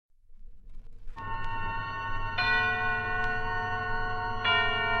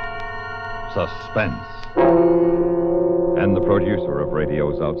Suspense. And the producer of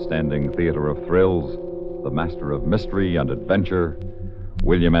radio's outstanding theater of thrills, the master of mystery and adventure,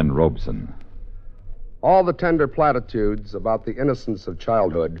 William N. Robeson. All the tender platitudes about the innocence of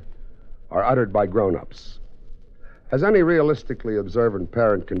childhood are uttered by grown-ups. As any realistically observant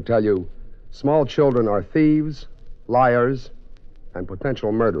parent can tell you, small children are thieves, liars, and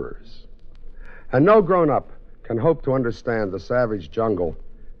potential murderers. And no grown-up can hope to understand the savage jungle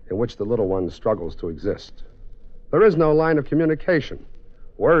in which the little one struggles to exist. There is no line of communication.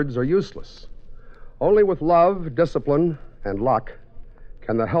 Words are useless. Only with love, discipline, and luck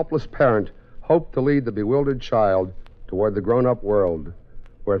can the helpless parent hope to lead the bewildered child toward the grown-up world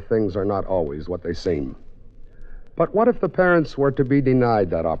where things are not always what they seem. But what if the parents were to be denied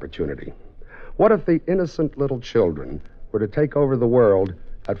that opportunity? What if the innocent little children were to take over the world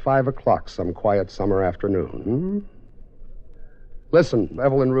at 5 o'clock some quiet summer afternoon? Listen,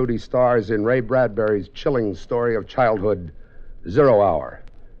 Evelyn Rudy stars in Ray Bradbury's chilling story of childhood, 0 Hour,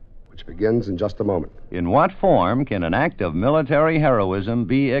 which begins in just a moment. In what form can an act of military heroism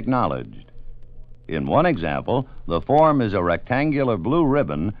be acknowledged? In one example, the form is a rectangular blue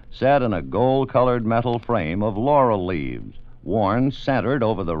ribbon set in a gold-colored metal frame of laurel leaves, worn centered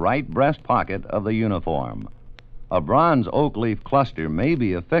over the right breast pocket of the uniform. A bronze oak leaf cluster may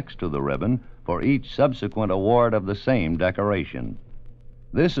be affixed to the ribbon for each subsequent award of the same decoration.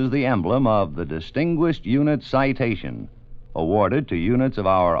 This is the emblem of the Distinguished Unit Citation, awarded to units of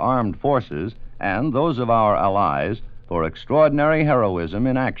our armed forces and those of our allies for extraordinary heroism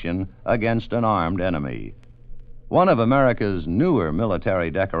in action against an armed enemy. One of America's newer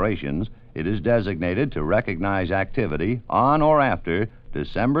military decorations, it is designated to recognize activity on or after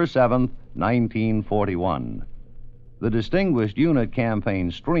December 7th, 1941. The Distinguished Unit Campaign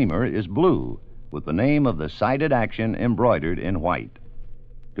streamer is blue, with the name of the cited action embroidered in white.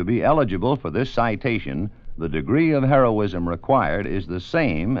 To be eligible for this citation, the degree of heroism required is the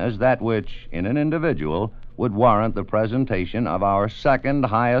same as that which, in an individual, would warrant the presentation of our second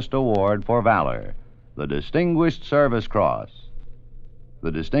highest award for valor, the Distinguished Service Cross.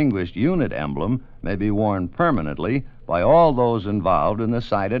 The Distinguished Unit emblem may be worn permanently by all those involved in the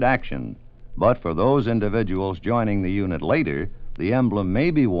cited action, but for those individuals joining the unit later, the emblem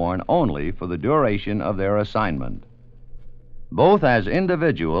may be worn only for the duration of their assignment. Both as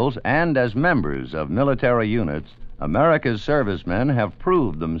individuals and as members of military units, America's servicemen have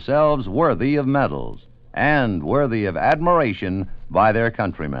proved themselves worthy of medals and worthy of admiration by their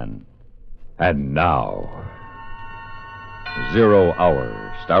countrymen. And now, 0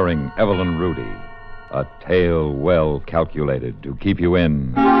 Hour, starring Evelyn Rudy. A tale well calculated to keep you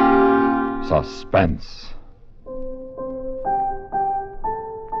in suspense.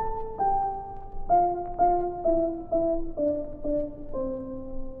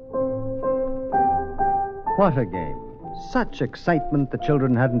 What a game. Such excitement the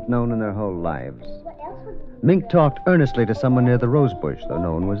children hadn't known in their whole lives. Mink talked earnestly to someone near the rose bush, though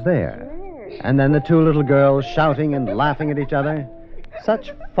no one was there. And then the two little girls shouting and laughing at each other.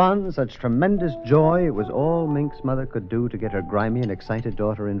 Such fun, such tremendous joy, it was all Mink's mother could do to get her grimy and excited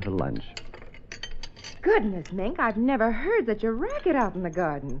daughter in for lunch. Goodness, Mink, I've never heard such a racket out in the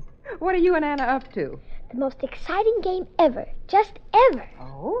garden. What are you and Anna up to? The most exciting game ever. Just ever.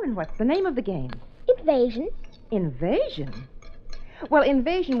 Oh, and what's the name of the game? Invasion. Invasion? Well,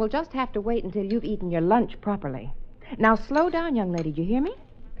 invasion will just have to wait until you've eaten your lunch properly. Now, slow down, young lady. Do you hear me?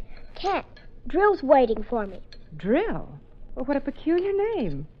 Can't. Drill's waiting for me. Drill? Well, what a peculiar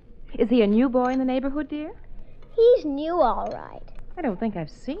name. Is he a new boy in the neighborhood, dear? He's new, all right. I don't think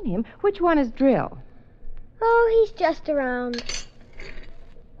I've seen him. Which one is Drill? Oh, he's just around.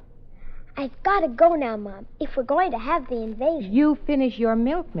 I've got to go now, Mom, if we're going to have the invasion. You finish your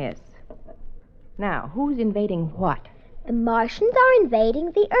milk, miss. Now, who's invading what? The Martians are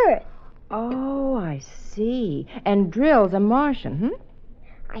invading the Earth. Oh, I see. And Drill's a Martian,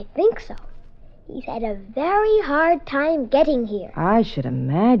 I think so. He's had a very hard time getting here. I should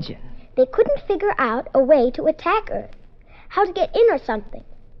imagine. They couldn't figure out a way to attack Earth, how to get in or something.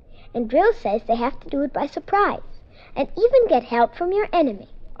 And Drill says they have to do it by surprise, and even get help from your enemy.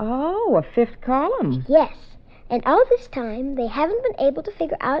 Oh, a fifth column. Yes, and all this time they haven't been able to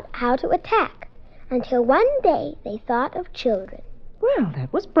figure out how to attack, until one day they thought of children. Well,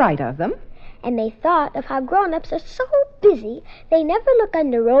 that was bright of them. And they thought of how grown-ups are so busy they never look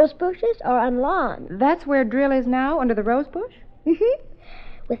under rose bushes or on lawns. That's where Drill is now, under the rose bush?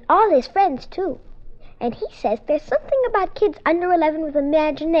 With all his friends, too. And he says there's something about kids under 11 with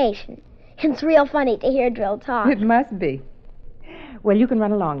imagination. It's real funny to hear Drill talk. It must be. Well, you can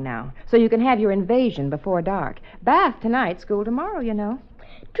run along now, so you can have your invasion before dark. Bath tonight, school tomorrow, you know.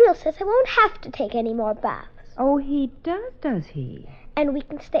 Drill says I won't have to take any more baths. Oh, he does he? And we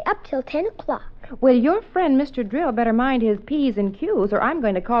can stay up till 10 o'clock. Well, your friend Mr. Drill better mind his P's and Q's, or I'm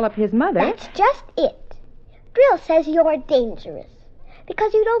going to call up his mother. That's just it. Drill says you're dangerous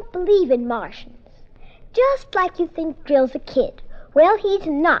because you don't believe in Martians. Just like you think Drill's a kid. Well, he's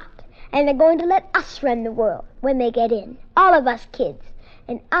not. And they're going to let us run the world when they get in. All of us kids.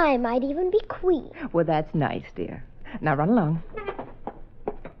 And I might even be queen. Well, that's nice, dear. Now run along.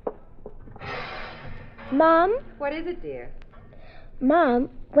 Mom? What is it, dear? Mom,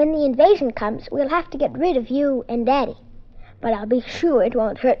 when the invasion comes, we'll have to get rid of you and Daddy. But I'll be sure it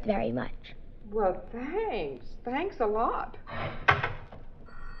won't hurt very much. Well, thanks. Thanks a lot.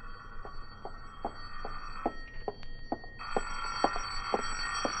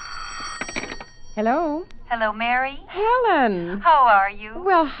 Hello? Hello, Mary. Helen. How are you?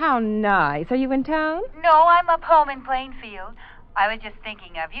 Well, how nice. Are you in town? No, I'm up home in Plainfield. I was just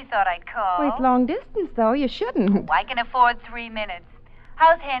thinking of you. Thought I'd call. Well, it's long distance, though. You shouldn't. I can afford 3 minutes.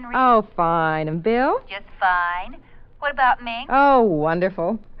 How's Henry? Oh, fine. And Bill? Just fine. What about Mink? Oh,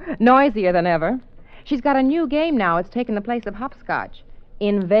 wonderful. Noisier than ever. She's got a new game now. It's taken the place of hopscotch.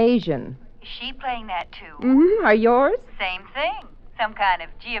 Invasion. Is she playing that, too? Mm-hmm. Are yours? Same thing. Some kind of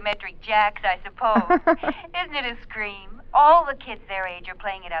geometric jacks, I suppose. Isn't it a scream? All the kids their age are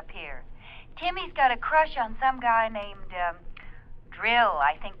playing it up here. Timmy's got a crush on some guy named, Drill.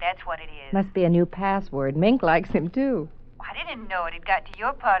 I think that's what it is. Must be a new password. Mink likes him, too. I didn't know it had got to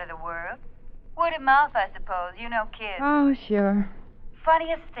your part of the world. Word of mouth, I suppose. You know kids. Oh, sure.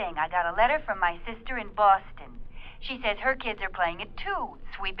 Funniest thing, I got a letter from my sister in Boston. She says her kids are playing it, too,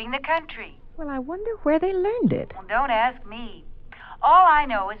 sweeping the country. Well, I wonder where they learned it. Well, don't ask me. All I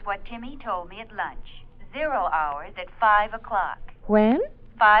know is what Timmy told me at lunch. 0 hours at 5 o'clock. When?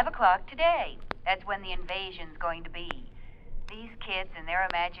 5 o'clock today. That's when the invasion's going to be. These kids and their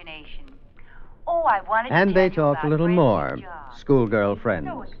imagination. Oh, I wanted to And tell they you talked about a little Brendan's more. job. Schoolgirl He's friends.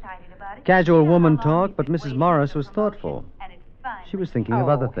 so excited about it. Casual You know woman how long talk, but he's Mrs. waiting Morris for was promotion, thoughtful. and it's fun. She was thinking of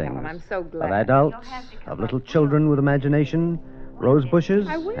other things. Helen, I'm so Of glad. adults, of little children with imagination, rose bushes,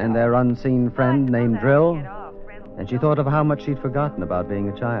 I will. and their unseen friend named Drill. Get off, Red. And she thought of how much she'd forgotten about being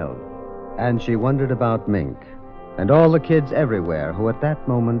a child. And she wondered about Mink and all the kids everywhere who at that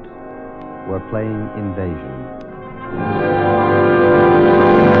moment were playing Invasion.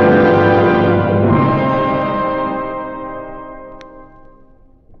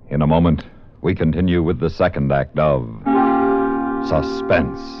 In a moment, we continue with the second act of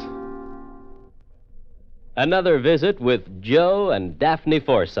Suspense. Another visit with Joe and Daphne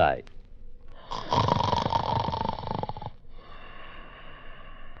Forsythe.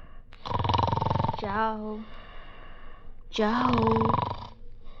 Joe. Joe.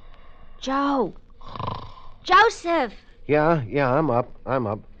 Joe. Joseph! Yeah, I'm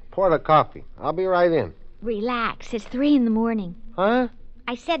up. Pour the coffee. I'll be right in. Relax. It's 3 in the morning. Huh?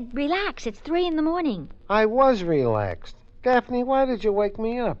 I said relax. It's 3 in the morning. I was relaxed. Daphne, why did you wake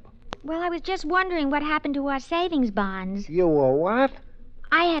me up? Well, I was just wondering what happened to our savings bonds. You were what?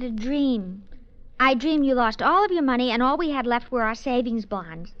 I had a dream. I dreamed you lost all of your money and all we had left were our savings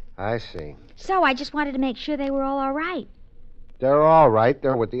bonds. I see. So I just wanted to make sure they were all right. They're all right.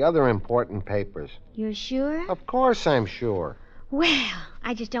 They're with the other important papers. You're sure? Of course I'm sure. Well,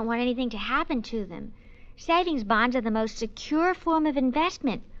 I just don't want anything to happen to them. Savings bonds are the most secure form of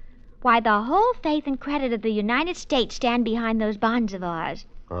investment. Why, the whole faith and credit of the United States stand behind those bonds of ours.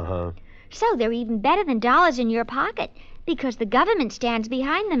 Uh-huh. So they're even better than dollars in your pocket because the government stands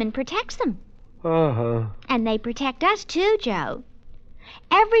behind them and protects them. Uh-huh. And they protect us, too, Joe.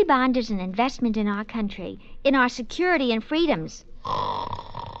 Every bond is an investment in our country, in our security and freedoms.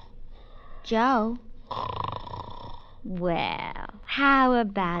 Joe? Well, how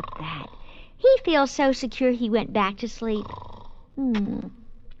about that? He feels so secure he went back to sleep.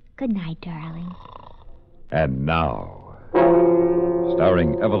 Good night, darling. And now,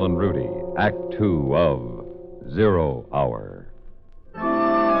 starring Evelyn Rudy, Act 2 of 0 Hour.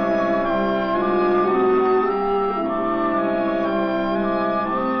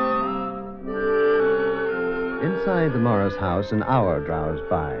 Inside the Morris house, an hour drowsed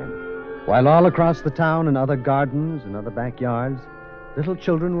by, while all across the town and other gardens and other backyards, little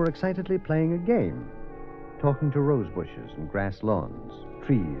children were excitedly playing a game, talking to rose bushes and grass lawns,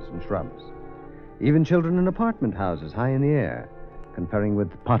 trees and shrubs. Even children in apartment houses high in the air, conferring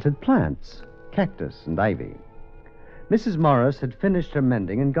with potted plants, cactus and ivy. Mrs. Morris had finished her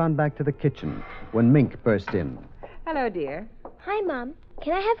mending and gone back to the kitchen when Mink burst in. Hello, dear. Hi, Mom.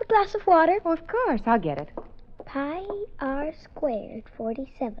 Can I have a glass of water? Oh, of course. I'll get it. Pi r squared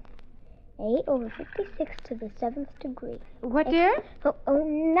 47. 8 over 56 to the 7th degree. What, dear? Oh,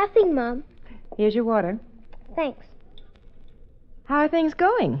 nothing, Mom. Here's your water. Thanks. How are things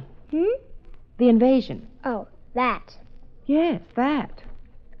going? Hmm? The invasion. Oh, that. Yes, that.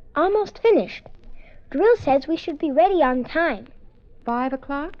 Almost finished. Drill says we should be ready on time. 5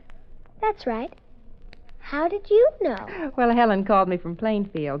 o'clock? That's right. How did you know? Well, Helen called me from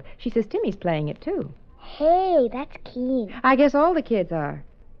Plainfield. She says Timmy's playing it, too. Hey, that's keen. I guess all the kids are.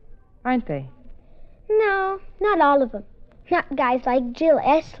 Aren't they? No, not all of them. Not guys like Jill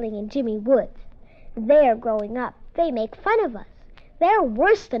Essling and Jimmy Woods. They're growing up. They make fun of us. They're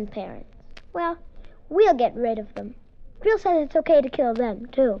worse than parents. Well, we'll get rid of them. Drill says it's okay to kill them,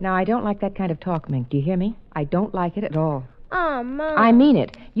 too. Now, I don't like that kind of talk, Mink. Do you hear me? I don't like it at all. Oh, Mom. I mean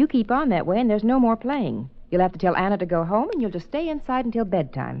it. You keep on that way, and there's no more playing. You'll have to tell Anna to go home, and you'll just stay inside until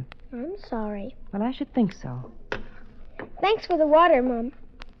bedtime. I'm sorry. Well, I should think so. Thanks for the water, Mom.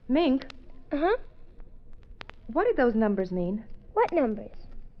 Mink, Uh-huh. what did those numbers mean? What numbers?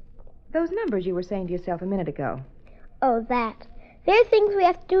 Those numbers you were saying to yourself a minute ago. Oh, that. There are things we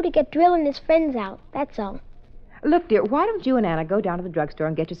have to do to get Drill and his friends out. That's all. Look, dear, why don't you and Anna go down to the drugstore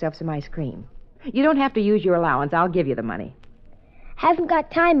and get yourself some ice cream? You don't have to use your allowance. I'll give you the money. Haven't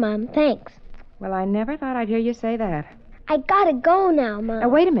got time, Mom. Thanks. Well, I never thought I'd hear you say that. I gotta go now, Mom. Now,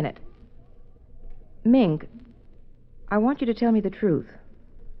 wait a minute. Mink, I want you to tell me the truth.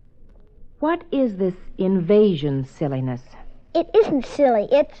 What is this invasion silliness? It isn't silly.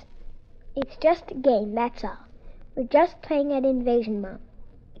 It's just a game, that's all. We're just playing at invasion, Mom.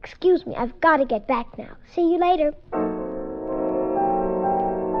 Excuse me, I've got to get back now. See you later.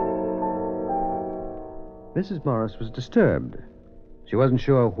 Mrs. Morris was disturbed. She wasn't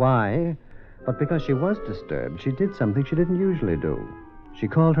sure why, but because she was disturbed, she did something she didn't usually do. She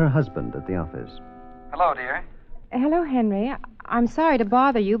called her husband at the office. Hello, dear. Hello, Henry. I'm sorry to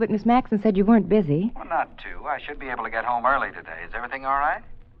bother you, but Miss Maxon said you weren't busy. Well, not too. I should be able to get home early today. Is everything all right?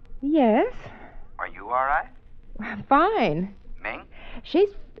 Yes. Are you all right? Fine. Ming? She's...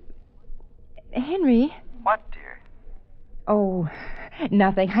 Henry. What, dear? Oh,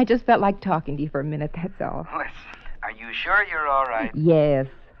 nothing. I just felt like talking to you for a minute, that's all. Listen, are you sure you're all right? Yes.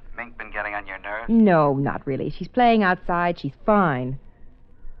 Mink been getting on your nerves? No, not really. She's playing outside. She's fine.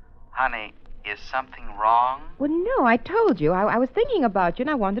 Honey, is something wrong? Well, no, I told you. I was thinking about you, and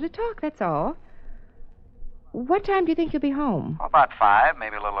I wanted to talk, that's all. What time do you think you'll be home? About 5,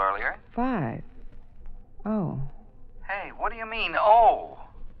 maybe a little earlier. 5. Oh. Hey, what do you mean, oh?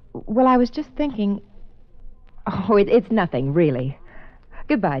 Well, I was just thinking... Oh, it's nothing, really.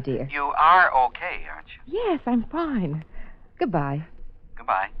 Goodbye, dear. You are okay, aren't you? Yes, I'm fine. Goodbye.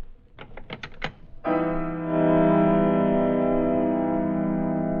 Goodbye.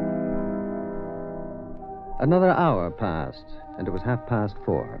 Another hour passed, and it was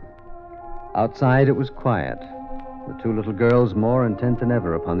 4:30. Outside, it was quiet. The two little girls more intent than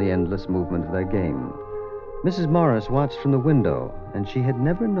ever upon the endless movement of their game. Mrs. Morris watched from the window, and she had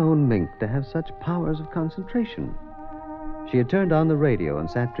never known Mink to have such powers of concentration. She had turned on the radio and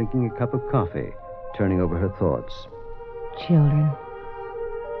sat drinking a cup of coffee, turning over her thoughts. Children.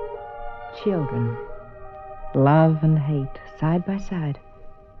 Children. Love and hate, side by side.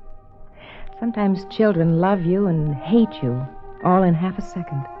 Sometimes children love you and hate you, all in half a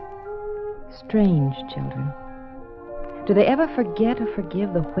second. Strange children. Do they ever forget or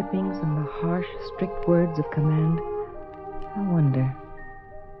forgive the whippings and the harsh, strict words of command? I wonder.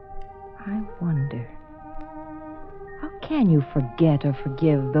 How can you forget or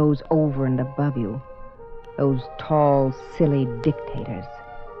forgive those over and above you? Those tall, silly dictators.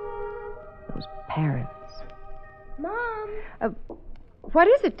 Those parents. Mom! What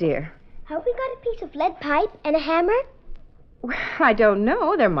is it, dear? Have we got a piece of lead pipe and a hammer? I don't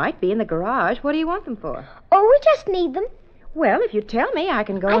know. There might be in the garage. What do you want them for? Oh, we just need them. Well, if you tell me, I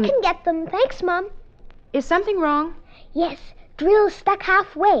can go I can get them. Thanks, Mom. Is something wrong? Yes, Drill's stuck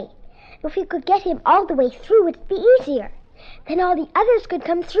halfway. If we could get him all the way through, it'd be easier. Then all the others could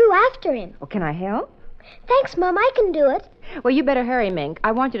come through after him. Well, can I help? Thanks, Mom. I can do it. Well, you better hurry, Mink.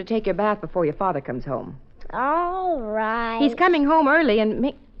 I want you to take your bath before your father comes home. All right. He's coming home early, and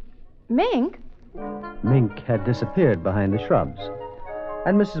Mink? Mink had disappeared behind the shrubs,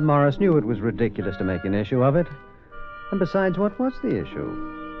 and Mrs. Morris knew it was ridiculous to make an issue of it. And besides, what was the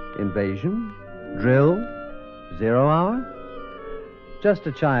issue? Invasion? Drill? 0 hour? Just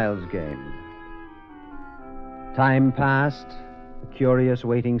a child's game. Time passed. A curious,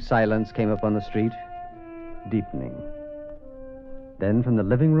 waiting silence came up on the street, deepening. Then from the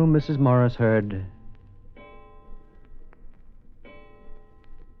living room, Mrs. Morris heard...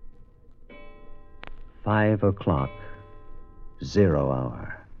 "5 o'clock. 0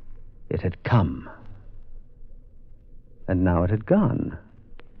 hour." It had come. And now it had gone.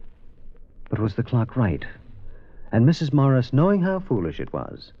 But was the clock right? And Mrs. Morris, knowing how foolish it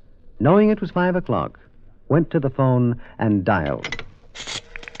was, knowing it was 5 o'clock, went to the phone and dialed.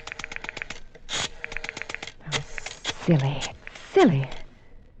 Oh, silly, silly.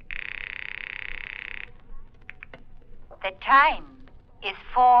 The time is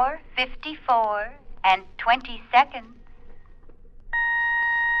 4:54 and 20 seconds.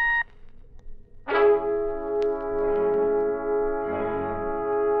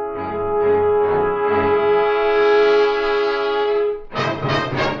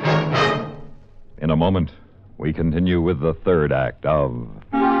 In a moment, we continue with the third act of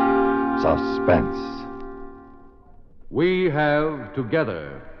Suspense. We have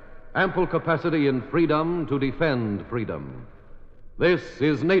together ample capacity and freedom to defend freedom. This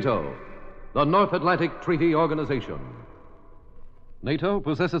is NATO, the North Atlantic Treaty Organization. NATO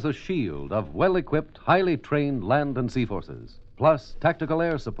possesses a shield of well-equipped, highly trained land and sea forces, plus tactical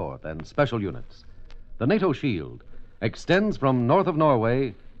air support and special units. The NATO shield extends from north of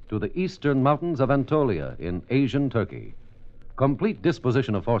Norway to the eastern mountains of Anatolia in Asian Turkey. Complete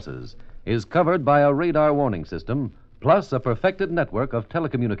disposition of forces is covered by a radar warning system, plus a perfected network of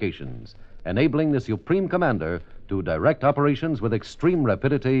telecommunications, enabling the Supreme Commander to direct operations with extreme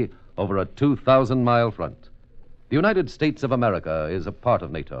rapidity over a 2,000-mile front. The United States of America is a part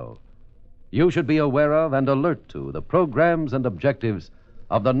of NATO. You should be aware of and alert to the programs and objectives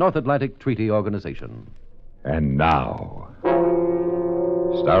of the North Atlantic Treaty Organization. And now,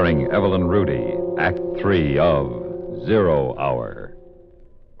 starring Evelyn Rudy, Act 3 of 0 Hour.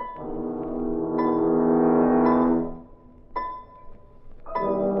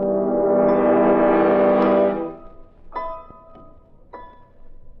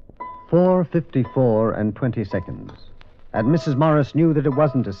 "4:54 and 20 seconds. And Mrs. Morris knew that it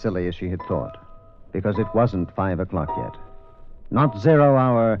wasn't as silly as she had thought, because it wasn't 5 o'clock yet. Not 0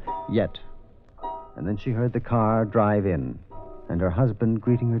 hour yet. And then she heard the car drive in, and her husband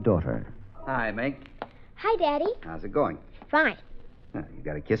greeting her daughter. Hi, Meg. Hi, Daddy. How's it going? Fine. You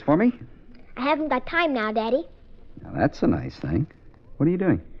got a kiss for me? I haven't got time now, Daddy. Now, that's a nice thing. What are you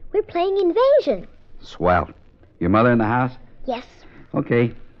doing? We're playing Invasion. Swell. Your mother in the house? Yes,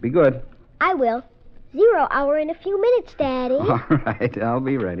 Okay, be good. I will. 0 hour in a few minutes, Daddy. All right, I'll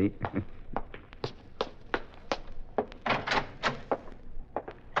be ready.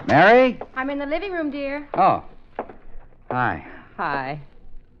 Mary? I'm in the living room, dear. Oh. Hi. Hi.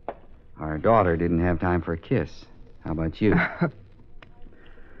 Our daughter didn't have time for a kiss. How about you?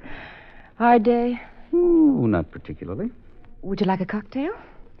 Hard day. Ooh, not particularly. Would you like a cocktail?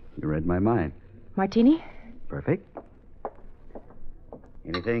 You read my mind. Martini? Perfect.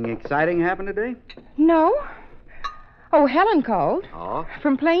 Anything exciting happen today? No. Oh, Helen called. Oh?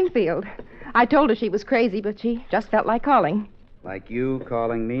 From Plainfield. I told her she was crazy, but she just felt like calling. Like you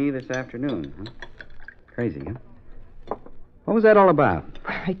calling me this afternoon, huh? Crazy, huh? What was that all about?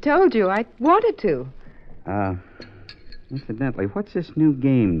 I told you. I wanted to. Incidentally, what's this new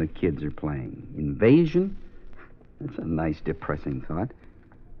game the kids are playing? Invasion? That's a nice, depressing thought.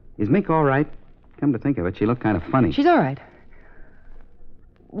 Is Mink all right? Come to think of it, she looked kind of funny. She's all right.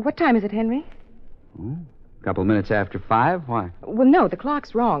 What time is it, Henry? Oh, a couple minutes after 5. Why? Well, no, the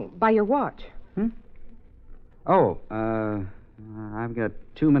clock's wrong. By your watch. Oh, I've got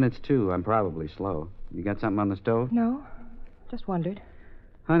 2 minutes, too. I'm probably slow. You got something on the stove? No. Just wondered.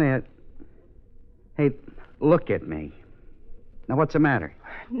 Honey, Hey, look at me. Now, what's the matter?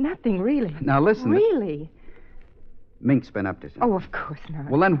 Nothing, really. Now, listen. Really? Mink's been up to something. Oh, of course not.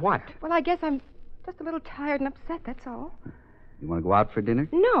 Well, then what? Well, I guess I'm just a little tired and upset, that's all. You want to go out for dinner?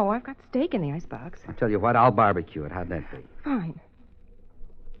 No, I've got steak in the icebox. I'll tell you what, I'll barbecue it. How'd that be? Fine.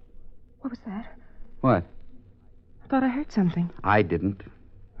 What was that? What? I thought I heard something. I didn't.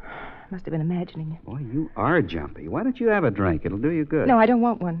 Must have been imagining it. Boy, you are jumpy. Why don't you have a drink? It'll do you good. No, I don't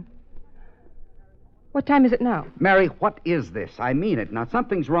want one. What time is it now? Mary, what is this? I mean it. Now,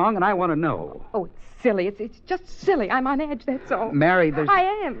 something's wrong, and I want to know. Oh, it's silly. It's just silly. I'm on edge, that's all. Mary, there's... I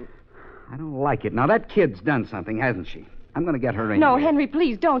am. I don't like it. Now, that kid's done something, hasn't she? I'm going to get her in No, here. Henry,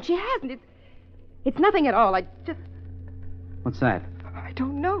 please don't. She hasn't. It's nothing at all. I just... What's that? I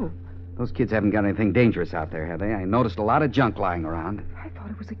don't know. Those kids haven't got anything dangerous out there, have they? I noticed a lot of junk lying around. I thought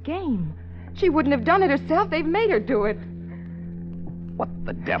it was a game. She wouldn't have done it herself. They've made her do it. What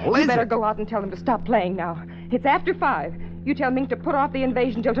the devil is You better it? go out and tell them to stop playing now. It's after 5. You tell Mink to put off the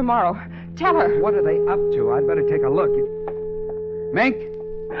invasion till tomorrow. Tell her. What are they up to? I'd better take a look. Mink!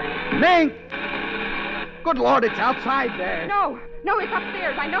 Mink! Good Lord, it's outside there. No, it's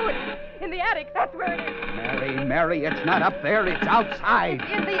upstairs. I know it. In the attic, that's where it is. Mary, it's not up there. It's outside.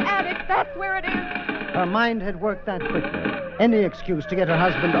 It's in the attic, that's where it is. Her mind had worked that quickly. Any excuse to get her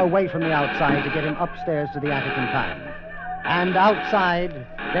husband away from the outside to get him upstairs to the attic in time. And outside,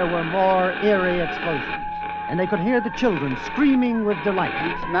 there were more eerie explosions. And they could hear the children screaming with delight.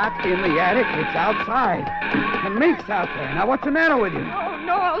 It's not in the attic. It's outside. And Mink's out there. Now, what's the matter with you? Oh,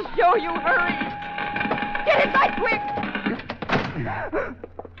 no, I'll show you. Hurry. Get inside quick.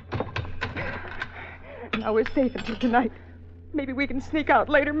 Now we're safe until tonight. Maybe we can sneak out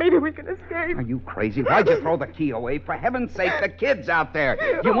later. Maybe we can escape. Are you crazy? Why'd you throw the key away? For heaven's sake, the kid's out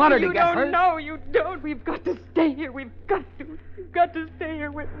there. You want her to get hurt? No, you don't. We've got to stay here. We've got to. You've got to stay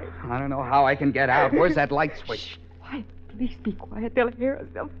here with me. I don't know how I can get out. Where's that light switch? Shh. Quiet. Please be quiet. They'll hear us.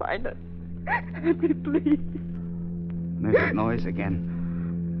 They'll find us. Please. There's that noise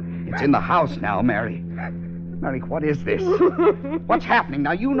again. It's in the house now, Mary. Mary, what is this? What's happening?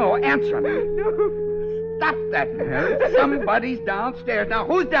 Now, you know. Answer me. No. Stop that, Mary. Somebody's downstairs. Now,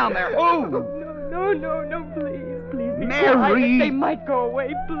 who's down there? Who? No, please. Be Mary! quiet. They might go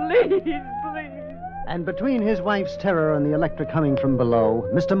away. Please. And between his wife's terror and the electric humming from below,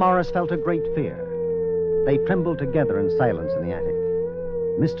 Mr. Morris felt a great fear. They trembled together in silence in the attic.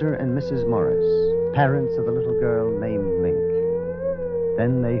 Mr. and Mrs. Morris, parents of the little girl named Mink.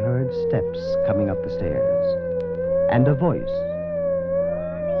 Then they heard steps coming up the stairs. And a voice.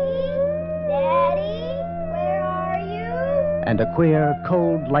 And a queer,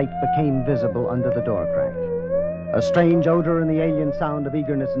 cold light became visible under the door crack. A strange odor and the alien sound of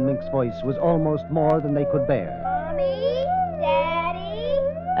eagerness in Mink's voice was almost more than they could bear. Mommy, Daddy.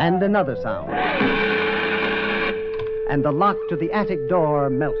 And another sound. And the lock to the attic door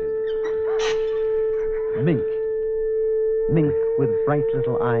melted. Mink, with bright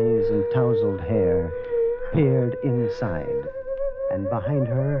little eyes and tousled hair, peered inside. And behind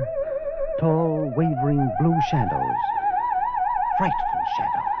her, tall, wavering blue shadows. Frightful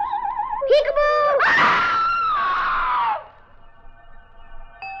shadows. Peekaboo!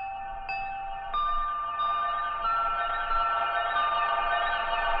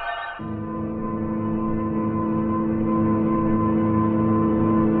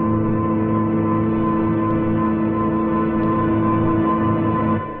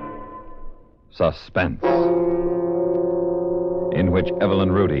 Suspense, in which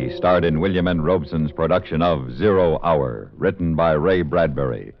Evelyn Rudy starred in William N. Robeson's production of 0 Hour, written by Ray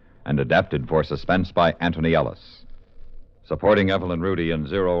Bradbury and adapted for Suspense by Anthony Ellis. Supporting Evelyn Rudy in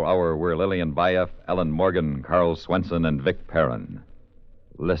 0 Hour were Lillian Bayef, Ellen Morgan, Carl Swenson, and Vic Perrin.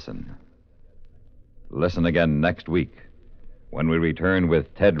 Listen. Listen again next week when we return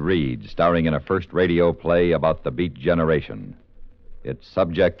with Ted Reed starring in a first radio play about the Beat Generation. Its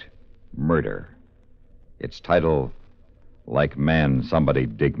subject, murder. Its title, Like Man Somebody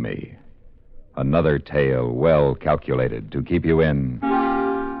Dig Me. Another tale well calculated to keep you in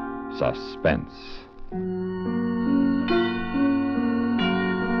suspense.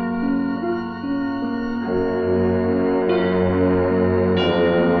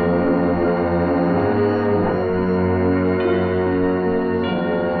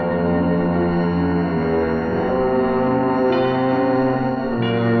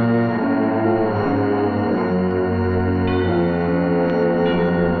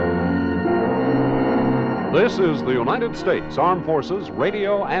 This is the United States Armed Forces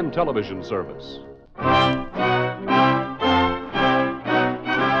Radio and Television Service.